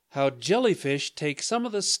How jellyfish take some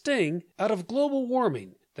of the sting out of global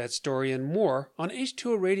warming. That story and more on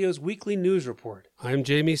H2O Radio's weekly news report. I'm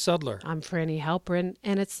Jamie Sudler. I'm Franny Halperin,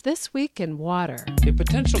 and it's This Week in Water. A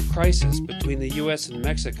potential crisis between the U.S. and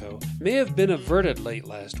Mexico may have been averted late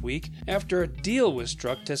last week after a deal was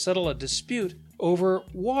struck to settle a dispute over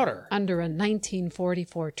water. Under a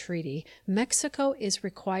 1944 treaty, Mexico is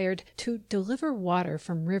required to deliver water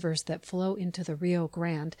from rivers that flow into the Rio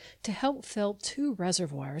Grande to help fill 2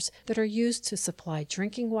 reservoirs that are used to supply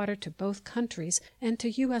drinking water to both countries and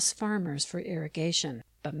to U.S. farmers for irrigation.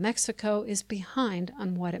 But Mexico is behind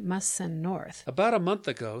on what it must send north. About a month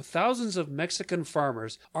ago, thousands of Mexican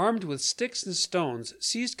farmers, armed with sticks and stones,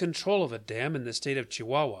 seized control of a dam in the state of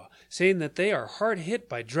Chihuahua, saying that they are hard hit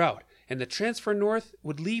by drought, and the transfer north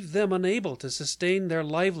would leave them unable to sustain their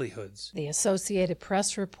livelihoods. The Associated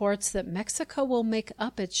Press reports that Mexico will make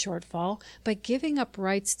up its shortfall by giving up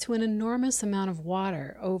rights to an enormous amount of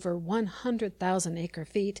water, over 100,000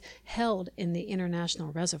 acre-feet, held in the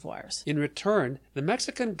international reservoirs. In return, the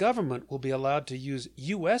Mexican government will be allowed to use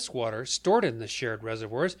U.S. water stored in the shared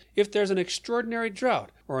reservoirs if there's an extraordinary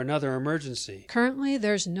drought or another emergency. Currently,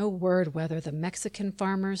 there's no word whether the Mexican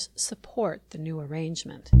farmers support the new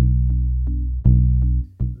arrangement.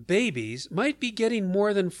 Babies might be getting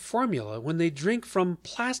more than formula when they drink from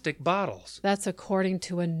plastic bottles. That's according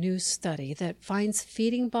to a new study that finds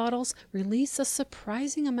feeding bottles release a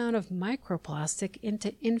surprising amount of microplastic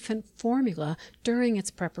into infant formula during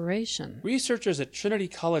its preparation. Researchers at Trinity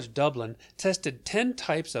College Dublin tested 10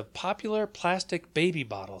 types of popular plastic baby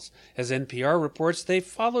bottles. As NPR reports, they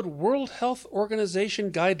followed World Health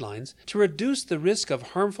Organization guidelines to reduce the risk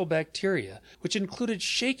of harmful bacteria, which included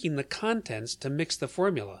shaking the contents to mix the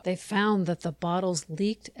formula. They found that the bottles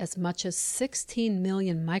leaked as much as 16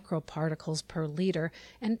 million microparticles per liter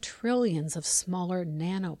and trillions of smaller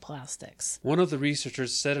nanoplastics. One of the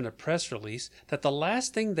researchers said in a press release that the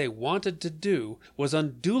last thing they wanted to do was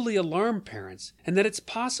unduly alarm parents, and that it's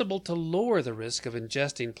possible to lower the risk of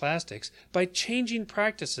ingesting plastics by changing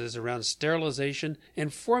practices around sterilization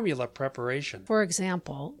and formula preparation. For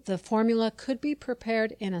example, the formula could be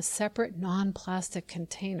prepared in a separate non-plastic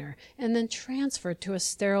container and then transferred to a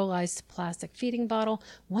sterilized plastic feeding bottle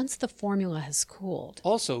once the formula has cooled.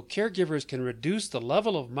 Also, caregivers can reduce the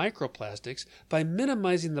level of microplastics by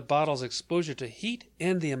minimizing the bottle's exposure to heat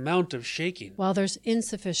and the amount of shaking. While there's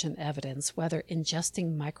insufficient evidence whether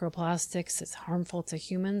ingesting microplastics is harmful to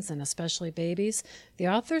humans and especially babies, the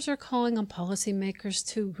authors are calling on policymakers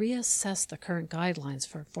to reassess the current guidelines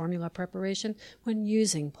for formula preparation when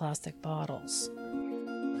using plastic bottles.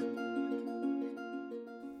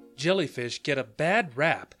 Jellyfish get a bad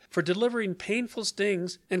rap for delivering painful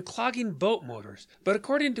stings and clogging boat motors, but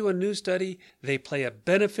according to a new study, they play a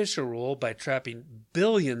beneficial role by trapping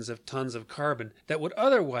billions of tons of carbon that would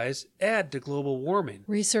otherwise add to global warming.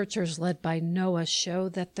 Researchers led by NOAA show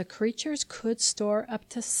that the creatures could store up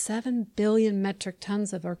to 7 billion metric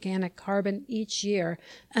tons of organic carbon each year,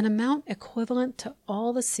 an amount equivalent to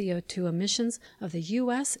all the CO2 emissions of the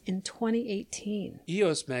U.S. in 2018.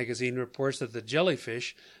 EOS magazine reports that the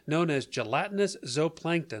jellyfish, known as gelatinous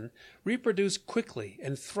zooplankton, reproduce quickly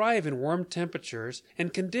and thrive in warm temperatures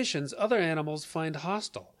and conditions other animals find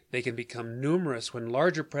hostile. They can become numerous when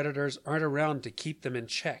larger predators aren't around to keep them in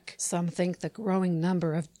check. Some think the growing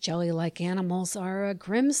number of jelly-like animals are a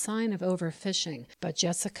grim sign of overfishing, but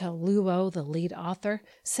Jessica Luo, the lead author,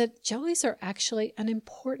 said jellies are actually an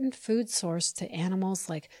important food source to animals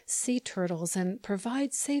like sea turtles and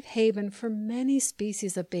provide safe haven for many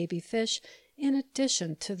species of baby fish, in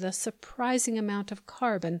addition to the surprising amount of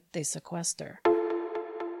carbon they sequester.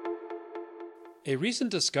 A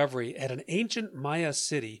recent discovery at an ancient Maya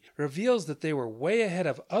city reveals that they were way ahead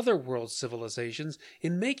of other world civilizations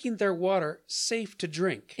in making their water safe to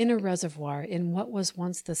drink. In a reservoir in what was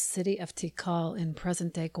once the city of Tikal in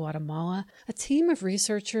present-day Guatemala, a team of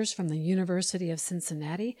researchers from the University of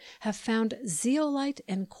Cincinnati have found zeolite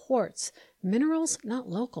and quartz, minerals not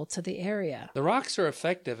local to the area. The rocks are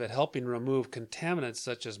effective at helping remove contaminants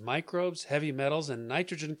such as microbes, heavy metals, and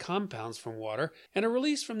nitrogen compounds from water, and a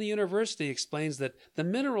release from the university explains that the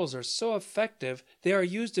minerals are so effective they are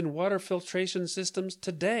used in water filtration systems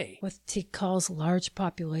today. With Tikal's large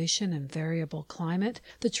population and variable climate,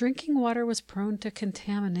 the drinking water was prone to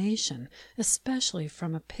contamination, especially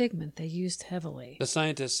from a pigment they used heavily. The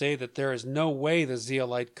scientists say that there is no way the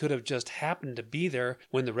zeolite could have just happened to be there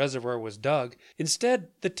when the reservoir was dug. dug. Instead,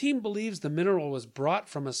 the team believes the mineral was brought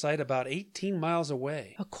from a site about 18 miles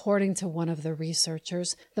away. According to one of the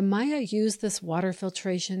researchers, the Maya used this water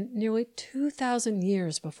filtration nearly 2,000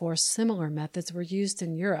 years before similar methods were used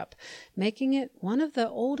in Europe, making it one of the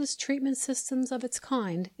oldest treatment systems of its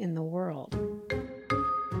kind in the world.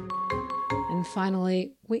 And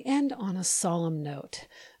finally, we end on a solemn note.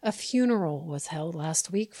 A funeral was held last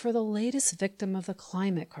week for the latest victim of the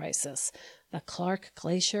climate crisis. The Clark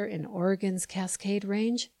Glacier in Oregon's Cascade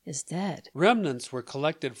Range is dead. Remnants were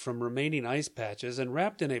collected from remaining ice patches and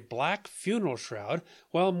wrapped in a black funeral shroud,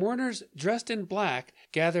 while mourners dressed in black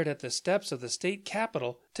gathered at the steps of the state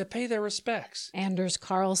capitol to pay their respects. Anders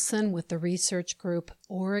Carlson with the research group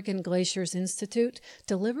Oregon Glaciers Institute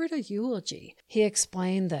delivered a eulogy. He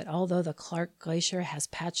explained that although the Clark Glacier has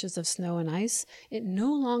patches of snow and ice, it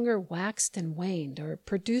no longer waxed and waned or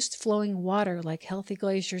produced flowing water like healthy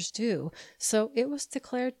glaciers do, so it was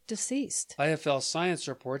declared deceased. IFL Science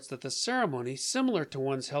reports that the ceremony, similar to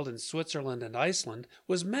ones held in Switzerland and Iceland,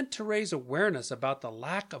 was meant to raise awareness about the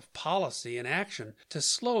lack of policy and action to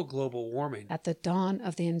slow global warming. At the dawn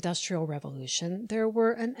of the Industrial Revolution, there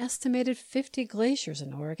were an estimated 50 glaciers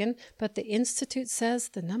in Oregon, but the Institute says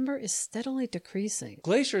the number is steadily decreasing.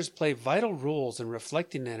 Glaciers play vital roles in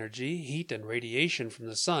reflecting energy, heat, and radiation from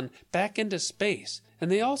the sun back into space,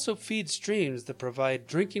 and they also feed streams that provide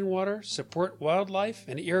drinking water, support wildlife,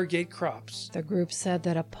 and irrigate crops. The group said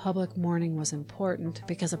that a public mourning was important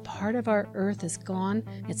because a part of our Earth is gone,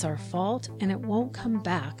 it's our fault, and it won't come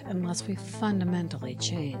back unless we fundamentally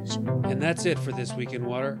change. And that's it for This Week in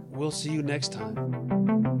Water. We'll see you next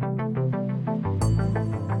time.